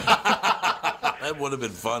 That would have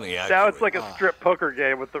been funny, actually. Now it's like a strip poker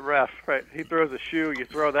game with the ref, right? He throws a shoe, you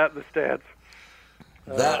throw that in the stands.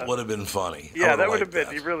 That would have been funny. Yeah, that would have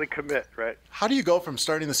been. You really commit, right? How do you go from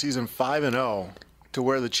starting the season 5-0 to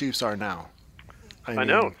where the Chiefs are now? I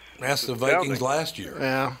know. Ask the Vikings last year.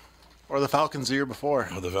 Yeah. Or the Falcons the year before.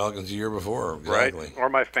 Or the Falcons the year before, exactly. Right. Or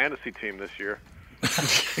my fantasy team this year.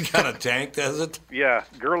 Kind of tanked, has it? Yeah.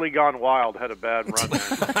 Gurley Gone Wild had a bad run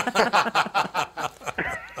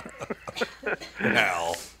there.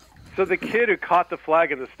 Hell. So the kid who caught the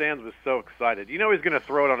flag in the stands was so excited. You know he's going to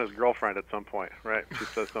throw it on his girlfriend at some point, right? She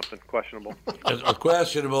says something questionable. A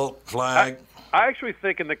questionable flag. I actually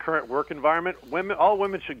think in the current work environment, all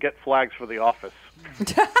women should get flags for the office.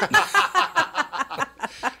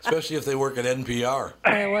 Especially if they work at NPR.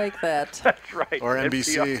 I like that. That's right. Or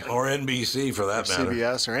NBC. Or NBC, for that matter.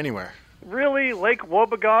 CBS or anywhere. Really? Lake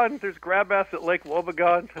Wobegon? There's grab ass at Lake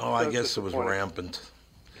Wobegon? Oh, I guess it was rampant.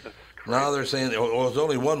 Now they're saying, well, it was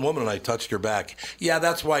only one woman and I touched her back. Yeah,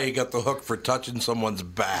 that's why you got the hook for touching someone's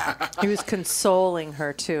back. He was consoling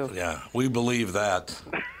her, too. Yeah, we believe that.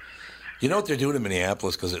 You know what they're doing in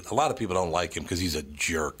Minneapolis? Because a lot of people don't like him because he's a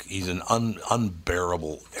jerk. He's an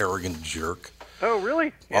unbearable, arrogant jerk. Oh,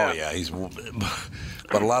 really? Yeah. Oh, yeah.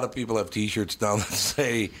 But a lot of people have T-shirts now that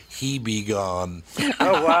say, he be gone.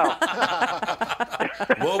 Oh, wow.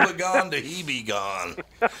 Woe be gone to he be gone.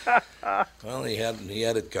 Well, he had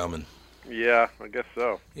it coming. Yeah, I guess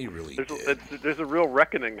so. He really did. There's a real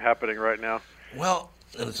reckoning happening right now. Well,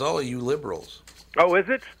 and it's all of you liberals. Oh, is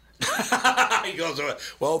it? He goes,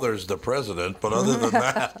 well, there's the president, but other than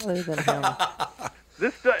that. Other than him.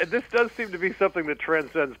 This does seem to be something that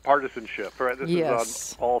transcends partisanship, right? This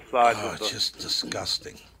is on all sides. Oh, it's just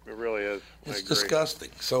disgusting. It really is. It's disgusting.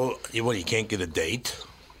 So, you can't get a date?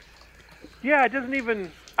 Yeah, it doesn't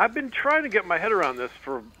even... I've been trying to get my head around this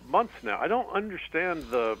for months now. I don't understand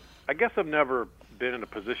I guess I've never been in a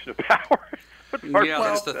position of power. Yeah,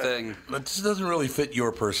 that's the thing. But this doesn't really fit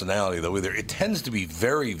your personality, though, either. It tends to be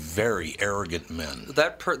very, very arrogant men.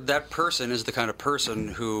 That person is the kind of person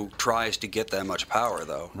who tries to get that much power,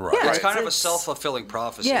 though. Right. Yeah, it's kind of a self-fulfilling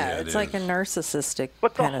prophecy. Yeah, it's like a narcissistic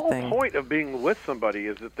but kind of thing. But the whole point of being with somebody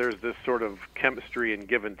is that there's this sort of chemistry and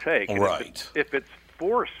give and take. And right. If it's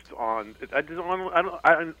forced on, I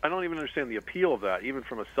don't even understand the appeal of that, even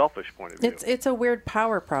from a selfish point of view. It's a weird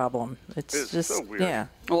power problem. It's just so weird. Yeah.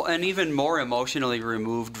 Well, an even more emotionally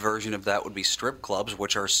removed version of that would be strip clubs,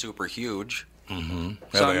 which are super huge. Mm-hmm.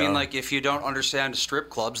 So, I mean, like, if you don't understand strip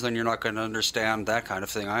clubs, then you're not going to understand that kind of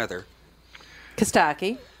thing either.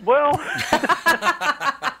 Kostaki. Well,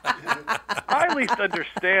 I at least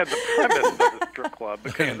understand the premise of the strip club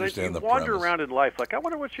because you wander around in life like, I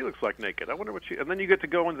wonder what she looks like naked. I wonder what she... And then you get to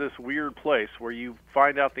go into this weird place where you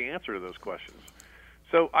find out the answer to those questions.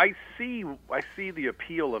 So I see the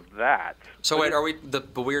appeal of that. So wait, are we the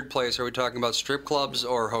weird place? Are we talking about strip clubs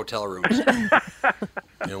or hotel rooms?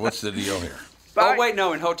 Yeah, what's the deal here? Oh wait,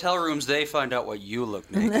 no. In hotel rooms, they find out what you look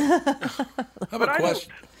naked. How about a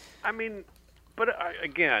question?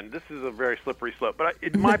 Again, this is a very slippery slope. But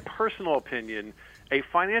in my personal opinion, a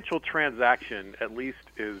financial transaction at least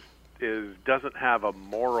doesn't have a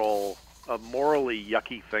morally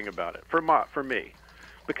yucky thing about it for me.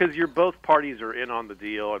 Because both parties are in on the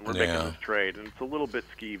deal, and we're making this trade, and it's a little bit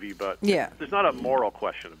skeevy, but there's not a moral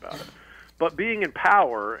question about it. But being in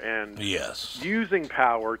power and using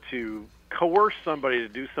power to coerce somebody to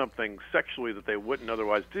do something sexually that they wouldn't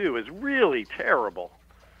otherwise do is really terrible.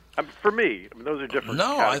 For me, those are different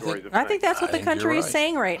categories of things. I think that's what the country is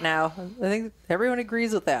saying right now. I think everyone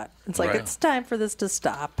agrees with that. It's like, it's time for this to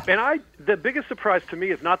stop. And the biggest surprise to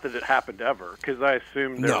me is not that it happened ever, because I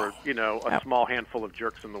assumed there were, a small handful of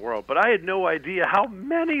jerks in the world. But I had no idea how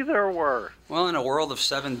many there were. Well, in a world of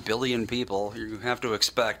 7 billion people, you have to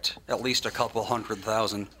expect at least a couple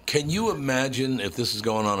 100,000. Can you imagine if this is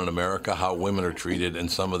going on in America, how women are treated in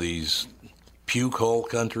some of these puke hole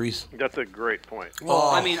countries? That's a great point. Well,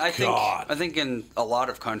 I mean, I think in a lot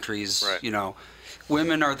of countries,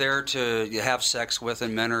 women are there to have sex with,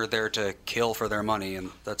 and men are there to kill for their money, and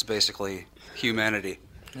that's basically humanity.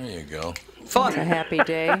 There you go. Fun. It's a happy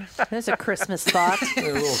day. There's a Christmas thought. A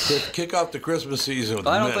little kick off the Christmas season with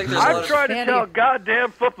I don't men. think there's I'm trying to tell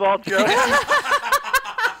goddamn football jokes.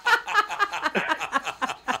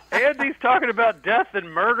 Andy's talking about death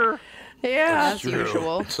and murder. Yeah. As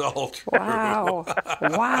usual. It's all true. Wow.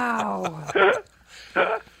 Wow.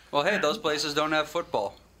 Well, hey, those places don't have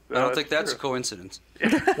football. I don't think that's a coincidence.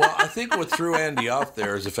 Well, I think what threw Andy off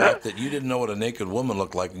there is the fact that you didn't know what a naked woman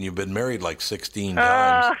looked like, and you've been married like 16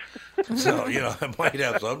 times. So, it might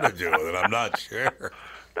have something to do with it. I'm not sure.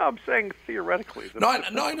 No, I'm saying theoretically. No,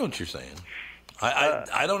 I know what you're saying.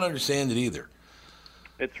 I don't understand it either.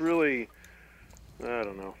 It's really, I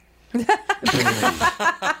don't know.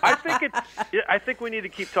 I think we need to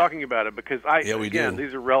keep talking about it because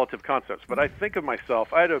these are relative concepts. But I think of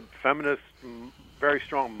myself. I had a feminist, very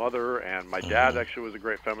strong mother, and my dad actually was a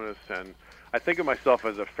great feminist. And I think of myself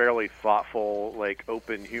as a fairly thoughtful,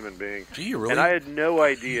 open human being. Gee, you really? And I had no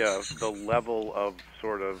idea the level of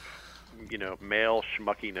sort of male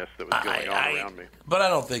schmuckiness that was going on around me. But I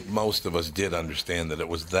don't think most of us did understand that it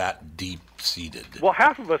was that deep-seated. Well,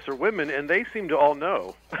 half of us are women, and they seem to all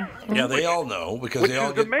know. Yeah, they all know because which they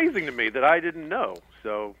all is amazing to me that I didn't know.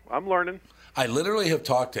 So I'm learning. I literally have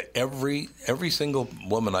talked to every single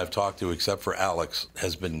woman I've talked to except for Alex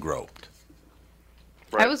has been groped.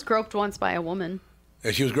 Right. I was groped once by a woman.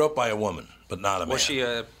 She was groped by a woman, but not a man. Was she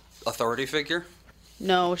a authority figure?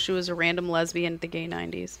 No, she was a random lesbian at the gay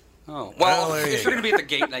 90s. Oh, well, if you're going to be at the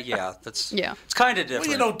gay, it's kind of different.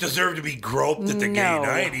 Well, you don't deserve to be groped at the gay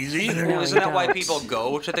 90s either. Well, isn't that why people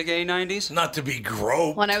go to the gay 90s? Not to be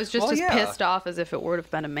groped. Well, and I was just as pissed off as if it would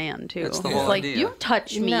have been a man, too. That's the It's whole like, idea. you don't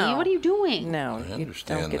touch me. No. What are you doing? No, I you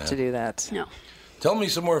understand don't get that. to do that. No. Tell me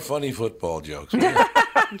some more funny football jokes.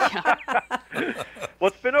 Well,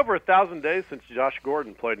 it's been over 1,000 days since Josh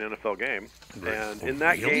Gordon played an NFL game, and in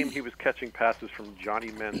that game he was catching passes from Johnny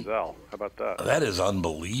Manziel. How about that? That is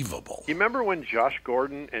unbelievable. You remember when Josh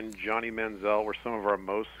Gordon and Johnny Manziel were some of our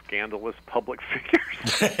most scandalous public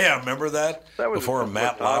figures? Yeah, remember that? That was before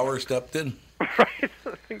Matt Lauer stepped in? Right.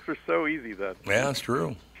 Things were so easy then. Yeah, that's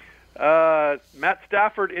true. Matt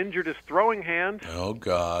Stafford injured his throwing hand. Oh,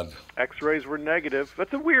 God. X-rays were negative.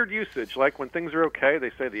 That's a weird usage. Like when things are okay, they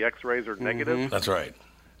say the X-rays are negative. That's right.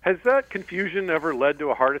 Has that confusion ever led to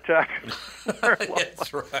a heart attack?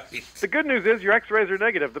 That's right. The good news is your X-rays are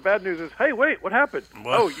negative. The bad news is, hey, wait, what happened?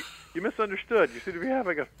 What? Oh, you misunderstood. You seem to be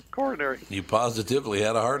having a coronary. You positively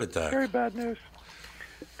had a heart attack. Very bad news.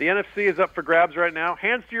 The NFC is up for grabs right now.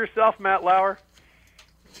 Hands to yourself, Matt Lauer.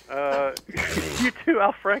 You too,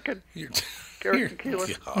 Al Franken. Garrison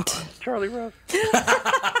Keillor. Charlie Rose.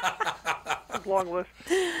 That's a long list.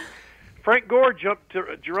 Frank Gore jumped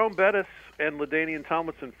to Jerome Bettis and LaDainian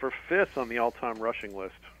Tomlinson for fifth on the all-time rushing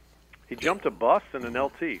list. He jumped a bus and an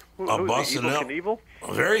LT. A bus and an Knievel?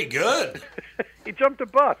 Very good. He jumped a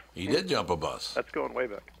bus. He did jump a bus. That's going way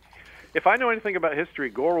back. If I know anything about history,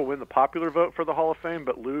 Gore will win the popular vote for the Hall of Fame,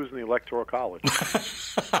 but lose in the Electoral College.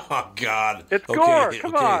 Oh, God. It's Gore.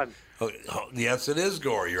 Come on. Oh, yes, it is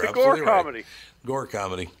Gore. You're It's a absolutely Gore right. comedy. Gore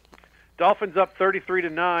comedy. Dolphins up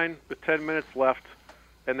 33-9 with 10 minutes left,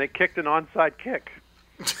 and they kicked an onside kick.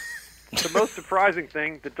 The most surprising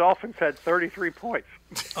thing, the Dolphins had 33 points.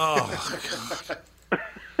 Oh, God.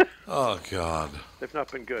 Oh, God. They've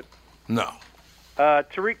not been good. No.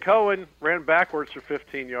 Tariq Cohen ran backwards for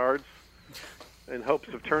 15 yards in hopes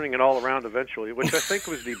of turning it all around eventually, which I think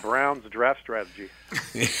was the Browns' draft strategy.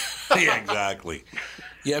 Yeah, exactly.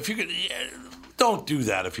 Yeah, if you could, don't do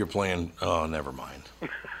that if you're playing. Oh, never mind.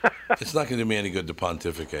 It's not going to do me any good to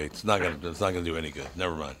pontificate. It's not going to do any good.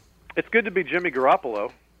 Never mind. It's good to be Jimmy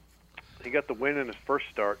Garoppolo. He got the win in his first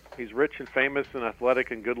start. He's rich and famous and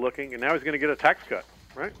athletic and good-looking, and now he's going to get a tax cut,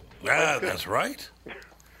 right? Yeah, that's right.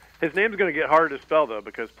 His name's going to get harder to spell, though,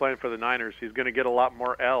 because playing for the Niners, he's going to get a lot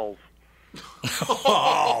more L's.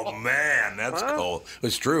 Oh, man, that's cold.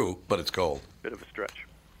 It's true, but it's cold. Bit of a stretch.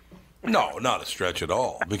 No, not a stretch at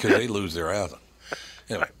all, because they lose their ass.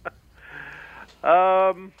 Anyway.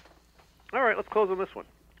 All right, let's close on this one.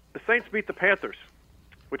 The Saints beat the Panthers,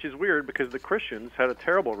 which is weird because the Christians had a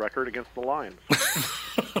terrible record against the Lions.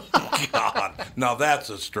 God, now that's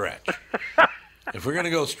a stretch. If we're going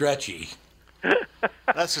to go stretchy.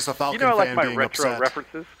 That's just a Falcon fan. You know, I like fan my being retro upset.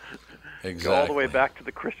 references. Exactly. Go all the way back to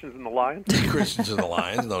the Christians and the Lions. The Christians and the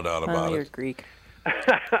Lions, no doubt about You're it. Greek.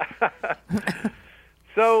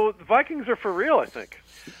 So the Vikings are for real, I think.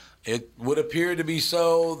 It would appear to be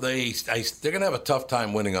so. They're going to have a tough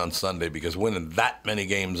time winning on Sunday because winning that many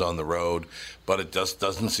games on the road, but it just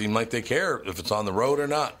doesn't seem like they care if it's on the road or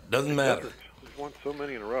not. Doesn't matter. They've won so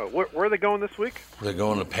many in a row. Where are they going this week? They're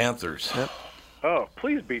going to Panthers. Oh,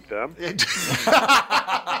 please beat them. That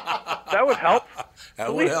would help. That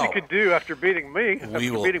The would least you help. could do after beating me, after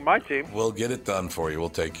beating my team. We'll get it done for you. We'll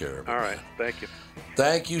take care of it. All right, thank you.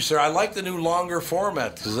 Thank you, sir. I like the new longer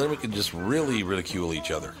format because then we can just really ridicule each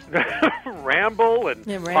other. Ramble and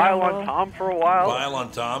pile on Tom for a while. Pile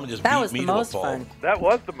on Tom and just That beat was me the to most a pulp. fun. That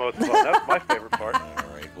was the most fun. That was my favorite part.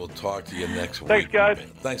 All right, we'll talk to you next week. Thanks, guys.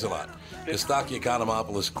 Thanks a lot. Kostaki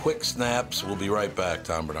Economopoulos, Quick Snaps. We'll be right back.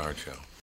 Tom Bernard Show.